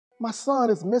my son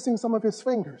is missing some of his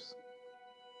fingers.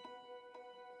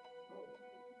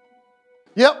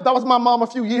 Yep, that was my mom a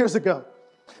few years ago.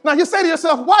 Now you say to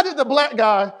yourself, why did the black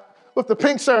guy with the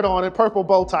pink shirt on and purple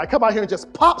bow tie come out here and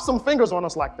just pop some fingers on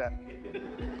us like that?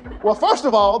 Well, first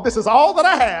of all, this is all that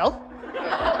I have.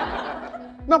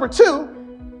 Number two,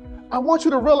 I want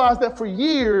you to realize that for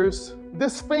years,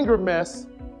 this finger mess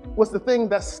was the thing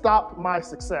that stopped my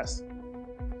success.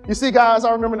 You see, guys,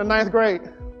 I remember in the 9th grade,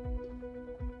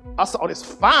 I saw this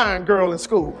fine girl in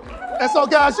school. And so,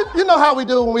 guys, you know how we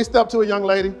do when we step to a young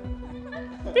lady.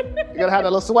 You gotta have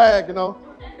that little swag, you know.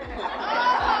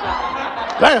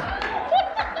 Bam,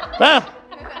 bam.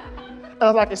 And I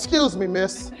was like, excuse me,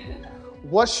 miss,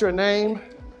 what's your name?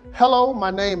 Hello,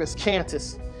 my name is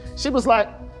Candace. She was like,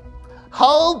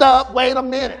 hold up, wait a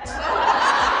minute.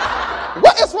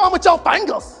 What is wrong with your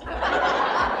fingers?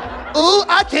 Ooh,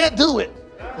 I can't do it.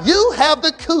 You have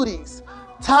the cooties.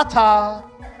 Ta-ta.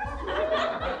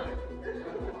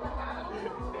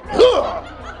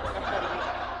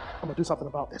 I'm gonna do something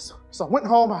about this. So I went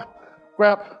home, I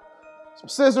grabbed some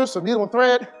scissors, some needle and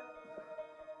thread.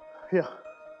 Yeah.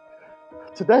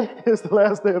 Today is the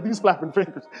last day of these flapping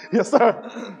fingers. Yes,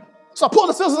 sir. So I pulled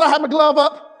the scissors, I had my glove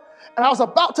up, and I was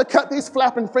about to cut these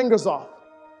flapping fingers off.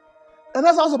 And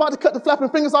as I was about to cut the flapping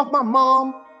fingers off, my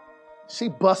mom, she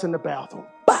busts in the bathroom.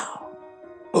 Bow.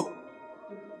 Ooh.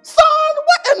 Son,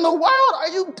 what in the world are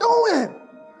you doing?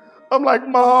 I'm like,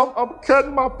 Mom, I'm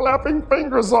cutting my flapping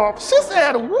fingers off. She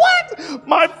said, what?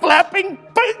 My flapping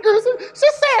fingers? She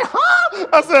said, huh?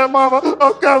 I said, Mama,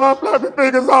 I'm cutting my flapping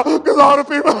fingers off because all the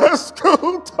people at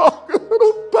school talking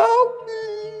about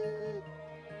me.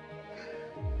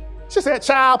 She said,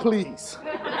 child, please.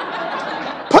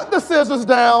 Put the scissors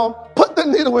down, put the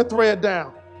needle and thread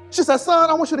down. She said, son,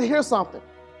 I want you to hear something.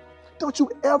 Don't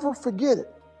you ever forget it.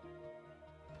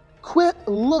 Quit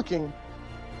looking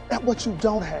at what you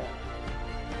don't have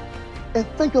and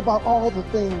think about all the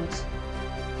things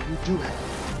you do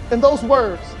have. And those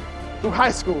words, through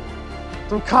high school,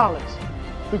 through college,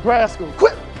 through grad school,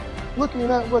 quit looking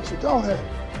at what you don't have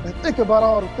and think about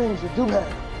all the things you do have.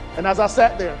 And as I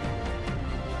sat there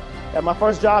at my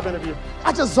first job interview,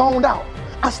 I just zoned out.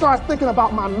 I started thinking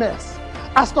about my mess.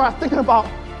 I started thinking about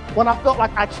when I felt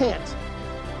like I can't,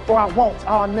 or I won't, or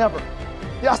I'll never.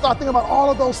 Yeah, I started thinking about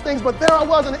all of those things, but there I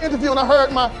was in the interview and I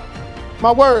heard my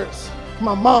words,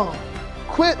 my mom.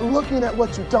 Quit looking at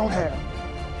what you don't have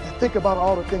and think about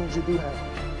all the things you do have.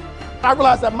 I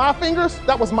realized that my fingers,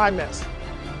 that was my mess.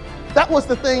 That was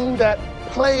the thing that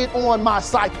played on my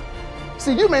psyche.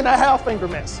 See, you may not have finger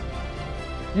mess.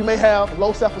 You may have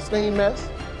low self-esteem mess.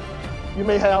 You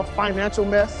may have financial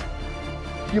mess.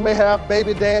 You may have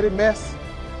baby daddy mess.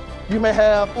 You may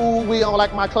have, ooh, we don't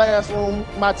like my classroom,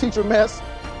 my teacher mess.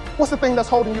 What's the thing that's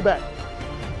holding you back?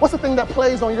 What's the thing that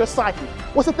plays on your psyche?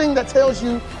 What's the thing that tells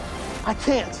you, I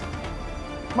can't.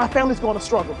 My family's going to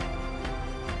struggle.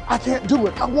 I can't do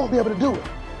it. I won't be able to do it.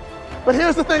 But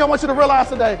here's the thing I want you to realize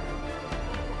today,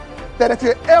 that if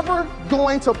you're ever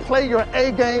going to play your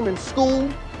A game in school,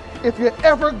 if you're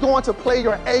ever going to play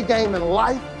your A game in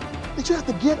life, that you have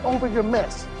to get over your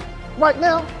mess. Right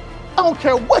now, I don't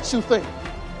care what you think.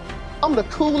 I'm the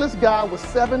coolest guy with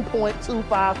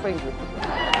 7.25 fingers.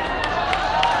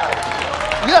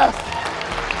 Yes.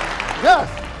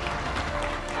 Yes.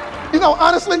 You know,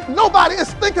 honestly, nobody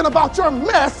is thinking about your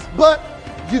mess but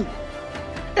you.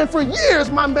 And for years,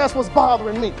 my mess was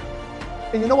bothering me.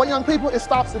 And you know what, young people? It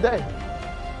stops today.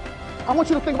 I want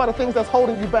you to think about the things that's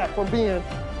holding you back from being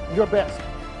your best.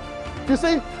 You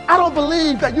see, I don't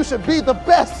believe that you should be the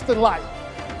best in life,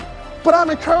 but I'm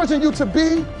encouraging you to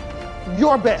be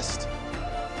your best.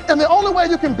 And the only way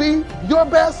you can be your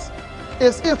best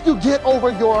is if you get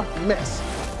over your mess.